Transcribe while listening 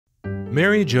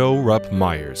Mary Jo Rupp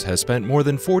Myers has spent more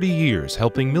than 40 years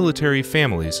helping military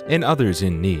families and others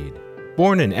in need.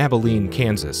 Born in Abilene,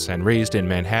 Kansas, and raised in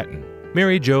Manhattan,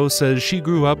 Mary Jo says she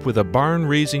grew up with a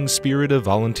barn-raising spirit of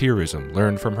volunteerism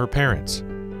learned from her parents.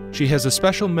 She has a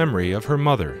special memory of her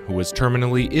mother, who was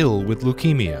terminally ill with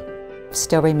leukemia.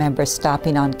 Still remember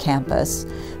stopping on campus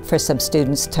for some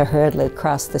students to hurriedly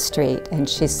cross the street, and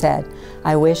she said,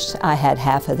 "I wish I had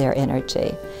half of their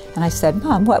energy." And I said,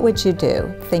 "Mom, what would you do?"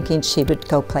 Thinking she would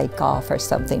go play golf or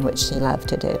something, which she loved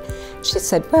to do. She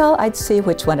said, "Well, I'd see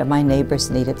which one of my neighbors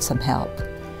needed some help."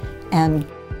 And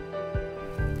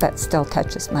that still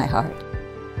touches my heart.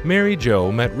 Mary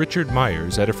Jo met Richard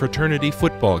Myers at a fraternity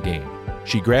football game.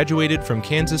 She graduated from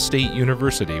Kansas State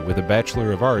University with a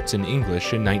Bachelor of Arts in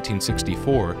English in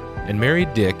 1964 and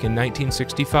married Dick in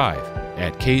 1965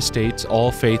 at K-State's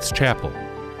All Faiths Chapel.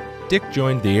 Dick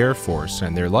joined the Air Force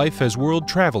and their life as world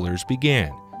travelers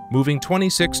began, moving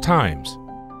 26 times.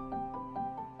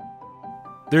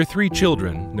 Their 3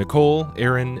 children, Nicole,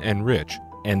 Aaron, and Rich,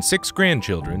 and 6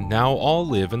 grandchildren now all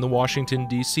live in the Washington,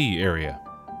 D.C. area.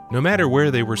 No matter where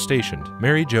they were stationed,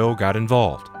 Mary Jo got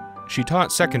involved. She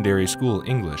taught secondary school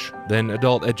English, then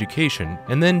adult education,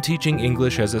 and then teaching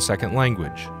English as a second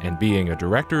language, and being a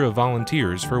director of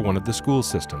volunteers for one of the school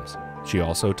systems. She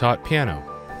also taught piano.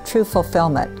 True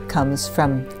fulfillment comes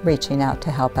from reaching out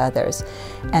to help others.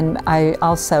 And I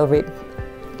also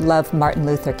love Martin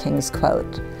Luther King's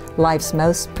quote, "Life's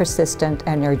most persistent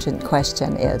and urgent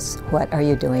question is, what are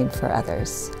you doing for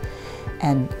others?"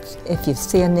 And if you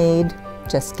see a need,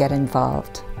 just get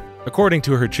involved. According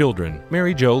to her children,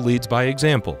 Mary Jo leads by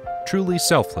example, truly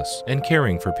selfless and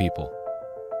caring for people.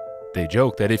 They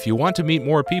joke that if you want to meet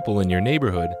more people in your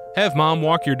neighborhood, have Mom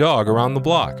walk your dog around the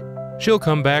block. She'll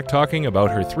come back talking about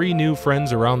her 3 new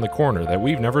friends around the corner that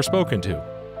we've never spoken to.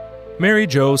 Mary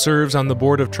Jo serves on the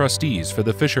Board of Trustees for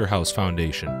the Fisher House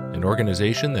Foundation, an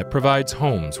organization that provides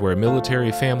homes where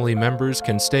military family members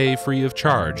can stay free of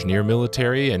charge near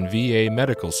military and VA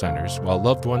medical centers while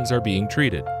loved ones are being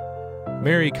treated.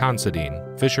 Mary Considine,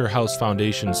 Fisher House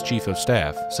Foundation's Chief of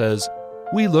Staff, says,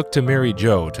 "We look to Mary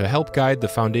Jo to help guide the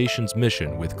Foundation's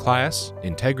mission with class,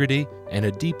 integrity, and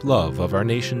a deep love of our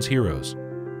nation's heroes."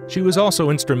 She was also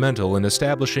instrumental in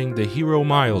establishing the Hero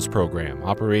Miles program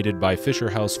operated by Fisher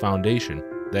House Foundation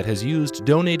that has used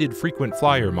donated frequent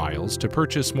flyer miles to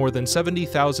purchase more than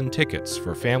 70,000 tickets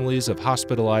for families of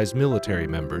hospitalized military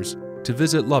members to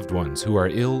visit loved ones who are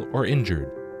ill or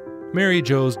injured. Mary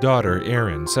Jo's daughter,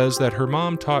 Erin, says that her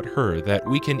mom taught her that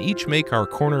we can each make our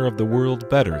corner of the world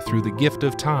better through the gift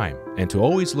of time and to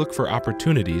always look for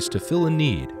opportunities to fill a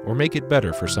need or make it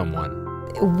better for someone.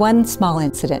 One small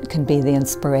incident can be the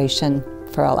inspiration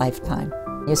for a lifetime.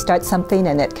 You start something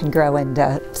and it can grow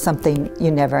into something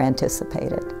you never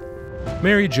anticipated.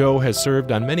 Mary Jo has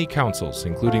served on many councils,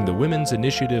 including the Women's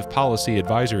Initiative Policy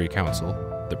Advisory Council,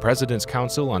 the President's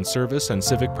Council on Service and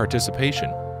Civic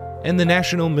Participation, and the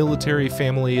National Military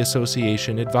Family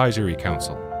Association Advisory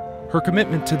Council. Her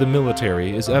commitment to the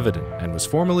military is evident and was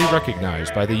formally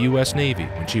recognized by the U.S. Navy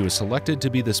when she was selected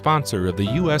to be the sponsor of the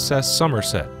USS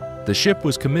Somerset. The ship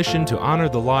was commissioned to honor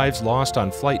the lives lost on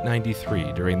Flight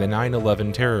 93 during the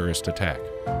 9/11 terrorist attack.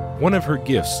 One of her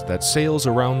gifts that sails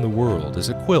around the world is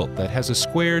a quilt that has a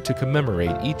square to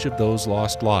commemorate each of those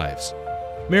lost lives.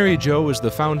 Mary Jo is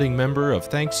the founding member of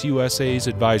Thanks USA's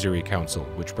Advisory Council,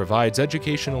 which provides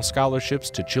educational scholarships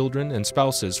to children and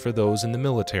spouses for those in the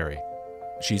military.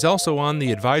 She's also on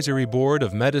the advisory board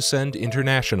of Medicend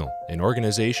International, an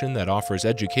organization that offers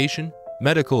education,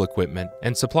 medical equipment,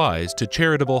 and supplies to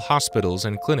charitable hospitals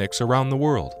and clinics around the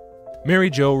world.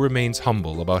 Mary Jo remains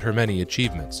humble about her many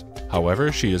achievements.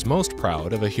 However, she is most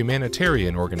proud of a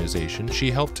humanitarian organization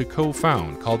she helped to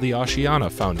co-found called the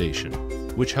Ashiana Foundation,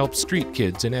 which helps street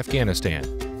kids in Afghanistan.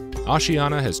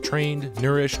 Ashiana has trained,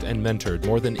 nourished, and mentored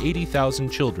more than 80,000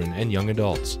 children and young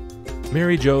adults.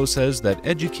 Mary Jo says that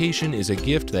education is a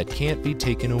gift that can't be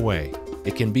taken away.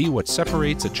 It can be what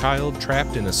separates a child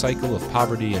trapped in a cycle of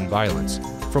poverty and violence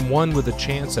from one with a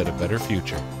chance at a better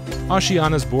future.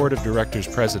 Ashiana's Board of Directors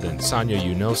President, Sonia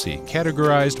Yunosi,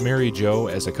 categorized Mary Jo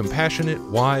as a compassionate,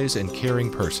 wise, and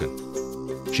caring person.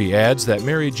 She adds that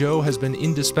Mary Jo has been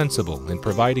indispensable in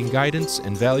providing guidance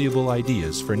and valuable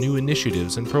ideas for new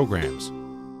initiatives and programs.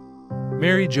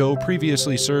 Mary Jo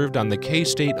previously served on the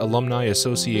K-State Alumni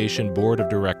Association Board of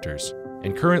Directors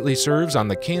and currently serves on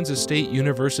the Kansas State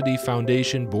University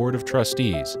Foundation Board of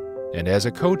Trustees and as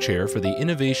a co-chair for the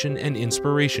Innovation and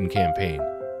Inspiration Campaign.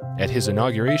 At his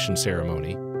inauguration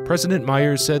ceremony, President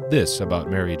Myers said this about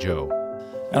Mary Jo.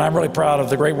 And I'm really proud of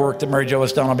the great work that Mary Jo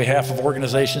has done on behalf of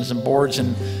organizations and boards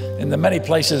and in the many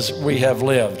places we have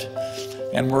lived.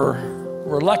 And we're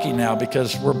we're lucky now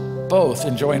because we're both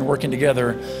enjoying working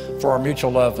together for our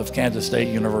mutual love of Kansas State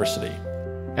University.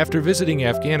 After visiting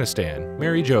Afghanistan,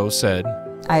 Mary Jo said,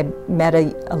 I met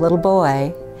a little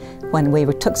boy when we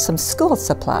took some school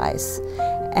supplies,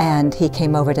 and he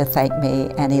came over to thank me,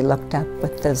 and he looked up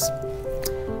with those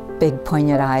big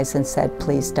poignant eyes and said,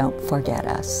 "Please don't forget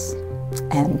us."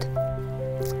 And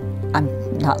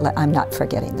I'm not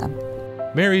forgetting them.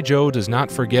 Mary Jo does not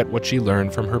forget what she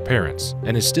learned from her parents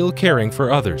and is still caring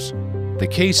for others. The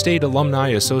K-State Alumni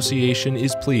Association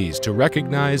is pleased to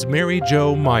recognize Mary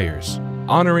Jo Myers,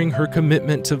 honoring her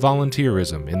commitment to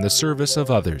volunteerism in the service of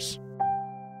others.